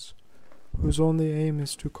incarnations, whose only aim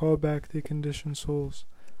is to call back the conditioned souls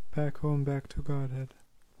back home, back to Godhead.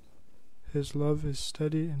 His love is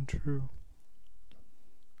steady and true.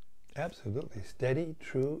 Absolutely steady,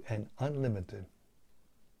 true, and unlimited.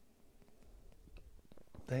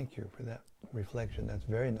 Thank you for that reflection. That's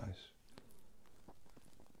very nice.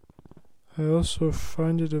 I also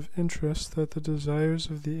find it of interest that the desires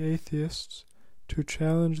of the atheists to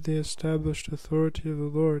challenge the established authority of the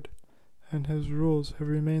Lord and his rules have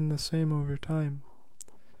remained the same over time,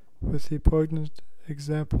 with the poignant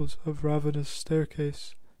examples of Ravana's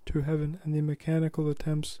staircase to heaven and the mechanical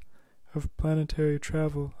attempts of planetary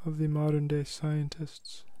travel of the modern-day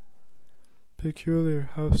scientists.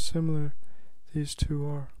 Peculiar how similar these two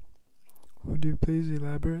are. Would you please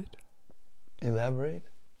elaborate? Elaborate?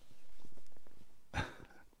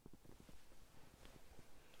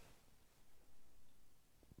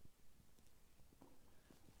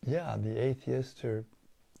 Yeah, the atheists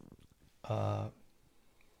are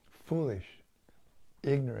foolish,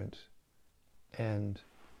 ignorant, and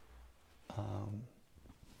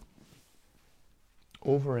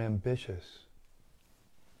over-ambitious.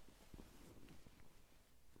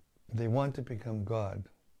 They want to become God.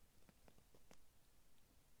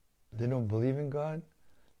 They don't believe in God,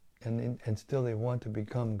 and still they want to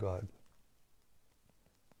become God.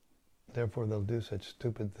 Therefore, they'll do such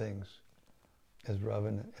stupid things as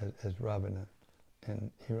Ravana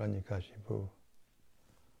and Hiranyakashipu.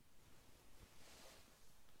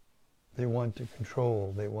 They want to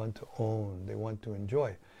control, they want to own, they want to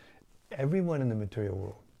enjoy. Everyone in the material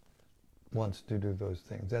world wants to do those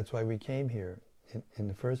things. That's why we came here in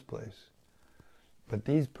the first place. But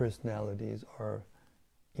these personalities are,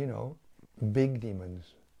 big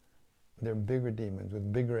demons. They're bigger demons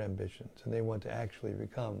with bigger ambitions, and they want to actually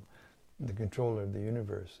become the controller of the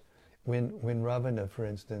universe. When Ravana, for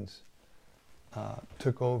instance,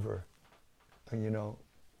 took over, and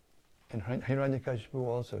Hiranyakashipu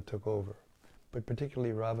also took over, but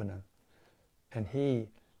particularly Ravana, and he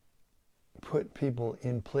put people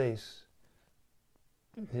in place,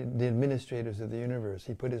 the administrators of the universe.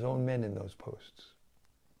 He put his own men in those posts.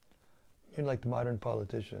 You're like the modern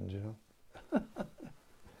politicians,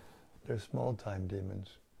 They're small-time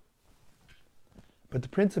demons. But the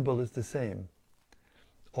principle is the same.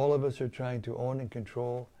 All of us are trying to own and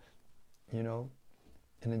control, and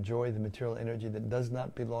enjoy the material energy that does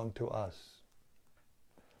not belong to us.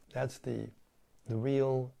 That's the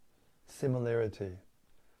real similarity.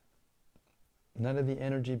 None of the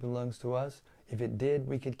energy belongs to us. If it did,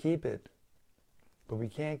 we could keep it. but we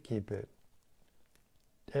can't keep it.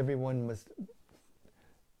 Everyone must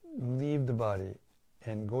leave the body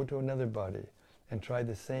and go to another body and try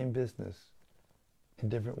the same business in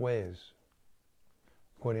different ways,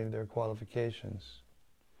 according to their qualifications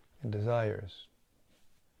and desires.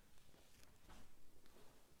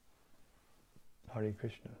 Hare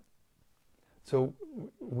Krishna. So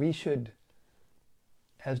we should,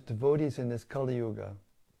 as devotees in this Kali Yuga,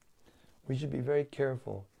 we should be very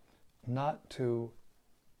careful not to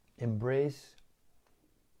embrace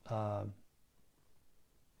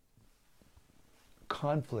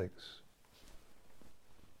conflicts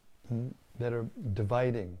that are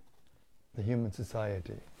dividing the human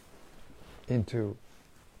society into,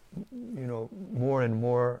 more and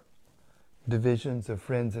more divisions of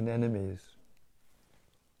friends and enemies.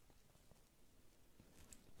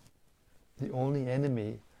 The only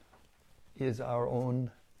enemy is our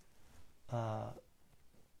own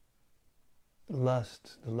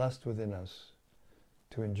lust, the lust within us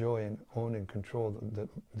to enjoy and own and control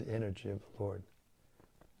the energy of the Lord.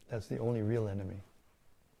 That's the only real enemy.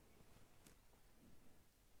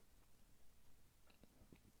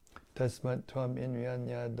 Tasmat tvam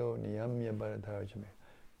inryanyado niyamya bharadharjame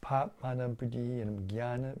papmanam prajiyanam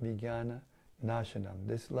jnana vijnana nashanam.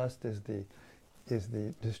 This lust is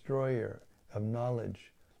the destroyer of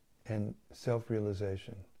knowledge and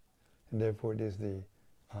self-realization, and therefore it is the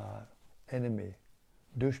enemy.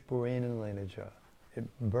 Dushpurena lenaja. It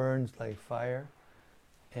burns like fire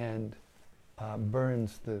and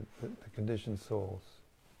burns the conditioned souls.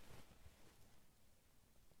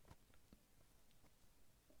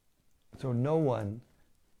 So no one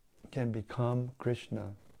can become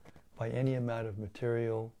Krishna by any amount of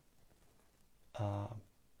material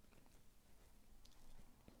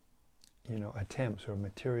attempts or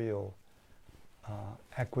material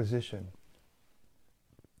acquisition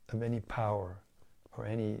of any power or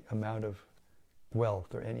any amount of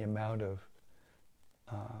wealth or any amount of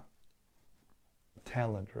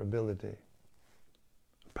talent or ability,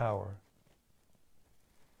 power.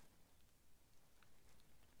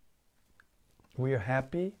 We are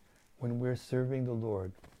happy when we're serving the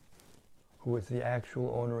Lord, who is the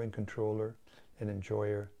actual owner and controller and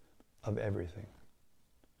enjoyer of everything.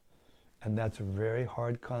 And that's a very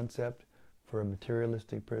hard concept for a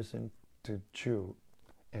materialistic person to chew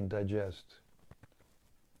and digest.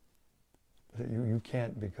 That you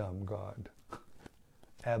can't become God.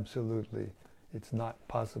 Absolutely. It's not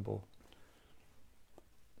possible.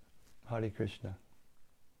 Hare Krishna.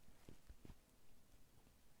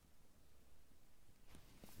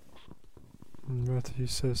 And Rati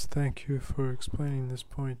says, thank you for explaining this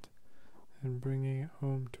point and bringing it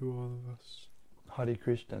home to all of us. Hare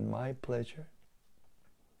Krishna, my pleasure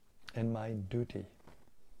and my duty.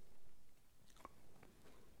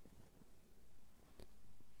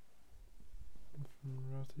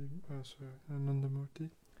 Rati, Anandamurti.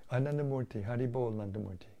 Anandamurti, Haribol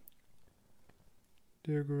Anandamurti.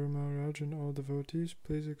 Dear Guru Maharaj and all devotees,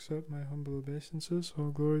 please accept my humble obeisances.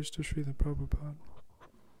 All glories to Srila Prabhupada.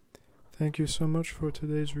 Thank you so much for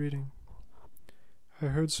today's reading. I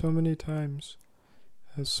heard so many times,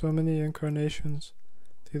 as so many incarnations,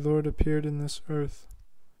 the Lord appeared in this earth,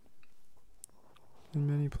 in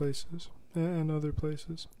many places, and other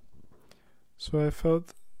places. So I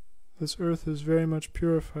felt this earth is very much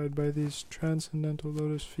purified by these transcendental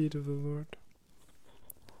lotus feet of the Lord.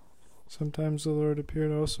 Sometimes the Lord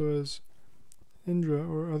appeared also as Indra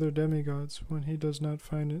or other demigods when he does not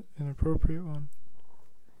find it an appropriate one.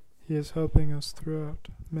 He is helping us throughout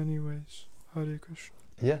many ways. Hare Krishna.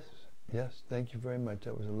 Yes, yes. Thank you very much.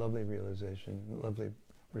 That was a lovely realization, lovely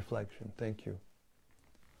reflection. Thank you.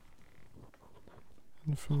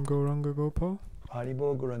 And from Gauranga Gopal.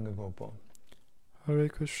 Haribol Gauranga Gopal. Hare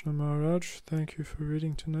Krishna Maharaj, thank you for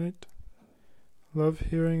reading tonight. Love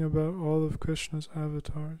hearing about all of Krishna's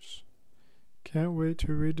avatars. Can't wait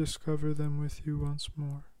to rediscover them with you once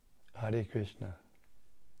more. Hare Krishna.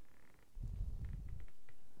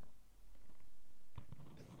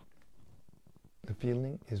 The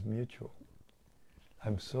feeling is mutual.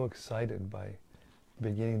 I'm so excited by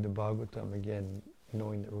beginning the Bhagavatam again,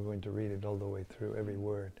 knowing that we're going to read it all the way through, every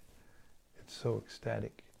word. It's so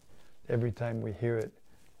ecstatic. Every time we hear it,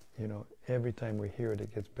 every time we hear it,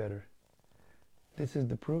 it gets better. This is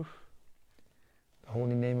the proof. The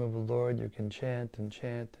holy name of the Lord, you can chant and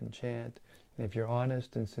chant and chant. And if you're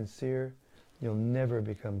honest and sincere, you'll never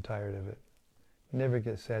become tired of it. Never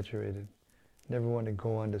get saturated. Never want to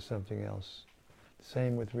go on to something else.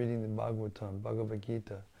 Same with reading the Bhagavatam, Bhagavad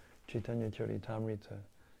Gita, Chaitanya Charitamrita,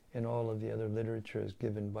 and all of the other literatures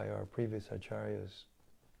given by our previous acharyas.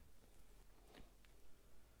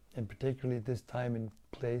 and particularly at this time and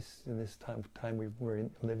place, in this time we were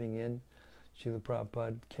living in, Srila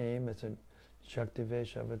Prabhupada came as a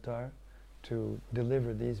Shaktivesh avatar to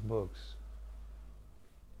deliver these books.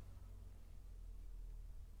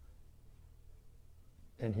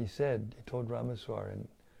 And he told Ramaswar in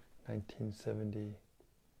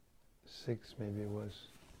 1976, maybe it was,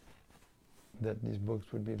 that these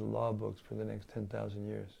books would be the law books for the next 10,000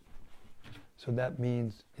 years. So that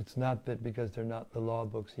means it's not that because they're not the law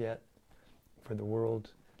books yet for the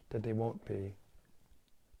world that they won't be,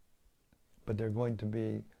 but they're going to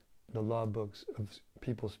be the law books of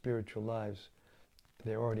people's spiritual lives.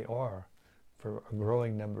 They already are for a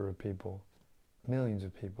growing number of people, millions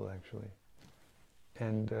of people actually,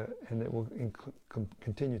 and it will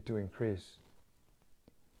continue to increase.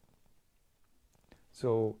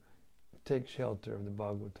 So take shelter of the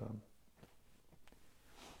Bhagavatam.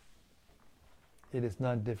 It is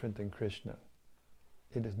not different than Krishna.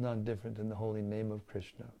 It is not different than the holy name of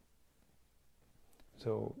Krishna.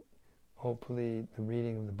 So hopefully the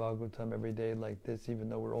reading of the Bhagavatam every day like this, even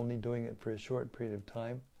though we're only doing it for a short period of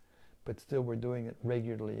time, but still we're doing it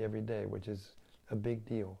regularly every day, which is a big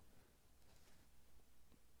deal.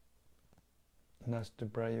 Nasta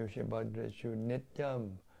prayosha bhadreshu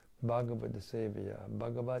nityam bhagavata sevya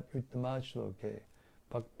bhagavat uttamashloke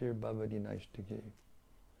bhaktir bhavati naishtaki.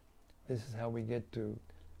 This is how we get to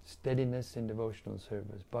steadiness in devotional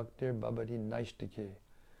service. Bhaktir bhavati naishtaki.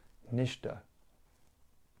 Nishta.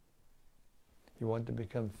 You want to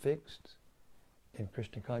become fixed in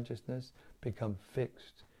Krishna consciousness? Become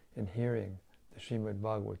fixed in hearing the Srimad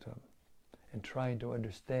Bhagavatam and trying to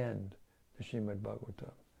understand the Srimad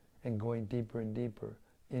Bhagavatam and going deeper and deeper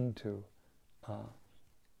into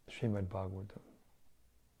Srimad Bhagavatam.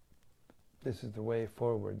 This is the way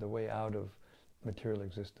forward, the way out of material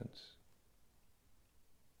existence.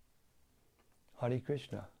 Hare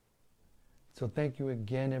Krishna. So thank you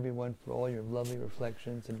again, everyone, for all your lovely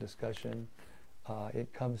reflections and discussion.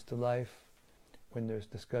 It comes to life when there's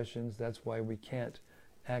discussions. That's why we can't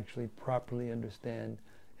actually properly understand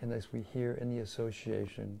unless we hear in the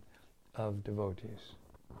association of devotees.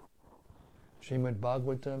 Srimad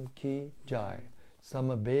Bhagavatam ki jai.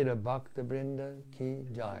 Samaveda Bhakta Brinda ki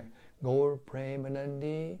jai. Gaur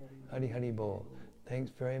Premanandi Hari Hari Bol.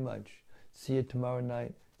 Thanks very much. See you tomorrow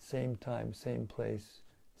night, same time, same place,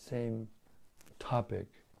 same topic.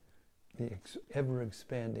 The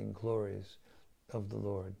ever-expanding glories of the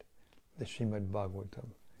Lord, the Srimad Bhagavatam.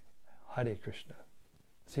 Hare Krishna.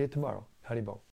 See you tomorrow. Hari Bol.